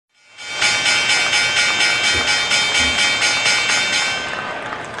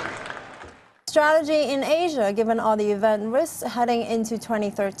strategy in Asia given all the event risks heading into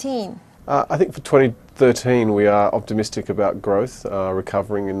 2013? I think for 2013 we are optimistic about growth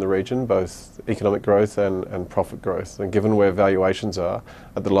recovering in the region, both economic growth and profit growth. And given where valuations are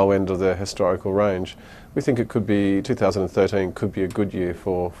at the low end of their historical range, we think 2013 could be a good year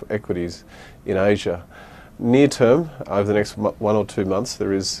for equities in Asia. Near term, over the next 1 or 2 months,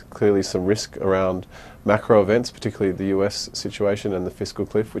 there is clearly some risk around macro events, particularly the US situation and the fiscal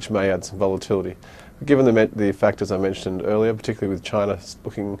cliff, which may add some volatility. But given the factors I mentioned earlier, particularly with China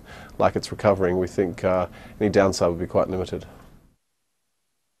looking like it's recovering, we think any downside will be quite limited.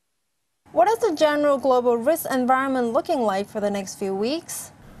 What is the general global risk environment looking like for the next few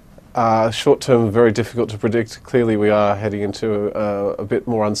weeks? Short term, very difficult to predict. Clearly we are heading into a bit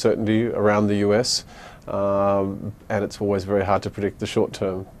more uncertainty around the US. And it's always very hard to predict the short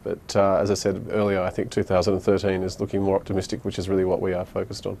term. But as I said earlier, I think 2013 is looking more optimistic, which is really what we are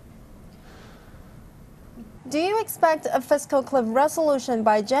focused on. Do you expect a fiscal cliff resolution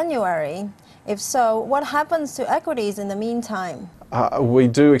by January? If so, what happens to equities in the meantime? We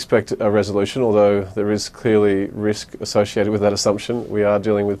do expect a resolution, although there is clearly risk associated with that assumption. We are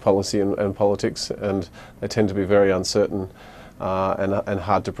dealing with policy and politics, and they tend to be very uncertain and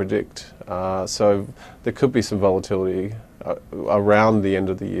hard to predict. So there could be some volatility around the end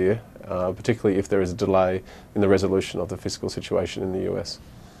of the year, particularly if there is a delay in the resolution of the fiscal situation in the US.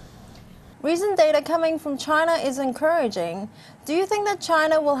 Recent data coming from China is encouraging. Do you think that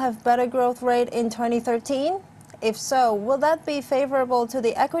China will have better growth rate in 2013? If so, will that be favorable to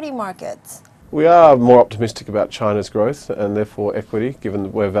the equity markets? We are more optimistic about China's growth and therefore equity,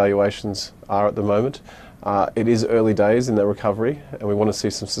 given where valuations are at the moment. It is early days in the recovery, and we want to see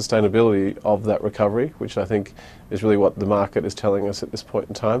some sustainability of that recovery, which I think is really what the market is telling us at this point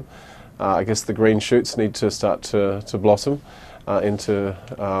in time. I guess the green shoots need to start to blossom into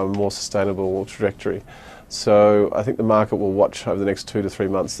a more sustainable trajectory. So I think the market will watch over the next 2 to 3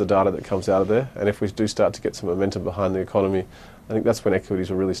 months the data that comes out of there, and if we do start to get some momentum behind the economy, I think that's when equities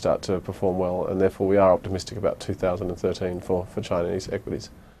will really start to perform well, and therefore we are optimistic about 2013 for Chinese equities.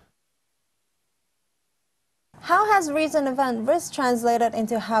 How has recent event risk translated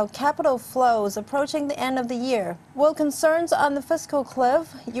into how capital flows approaching the end of the year? Will concerns on the fiscal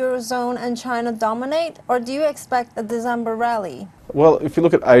cliff, Eurozone and China dominate, or do you expect a December rally? Well, if you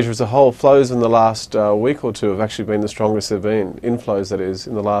look at Asia as a whole, flows in the last week or two have actually been the strongest they've been, inflows that is,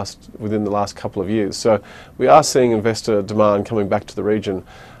 within the last couple of years. So we are seeing investor demand coming back to the region.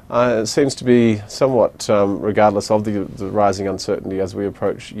 It seems to be somewhat regardless of the rising uncertainty as we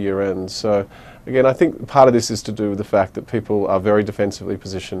approach year end. So again, I think part of this is to do with the fact that people are very defensively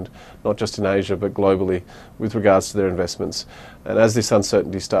positioned, not just in Asia but globally, with regards to their investments. And as this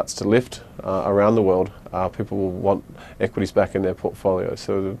uncertainty starts to lift around the world, people will want equities back in their portfolio.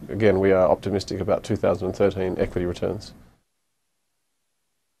 So again, we are optimistic about 2013 equity returns.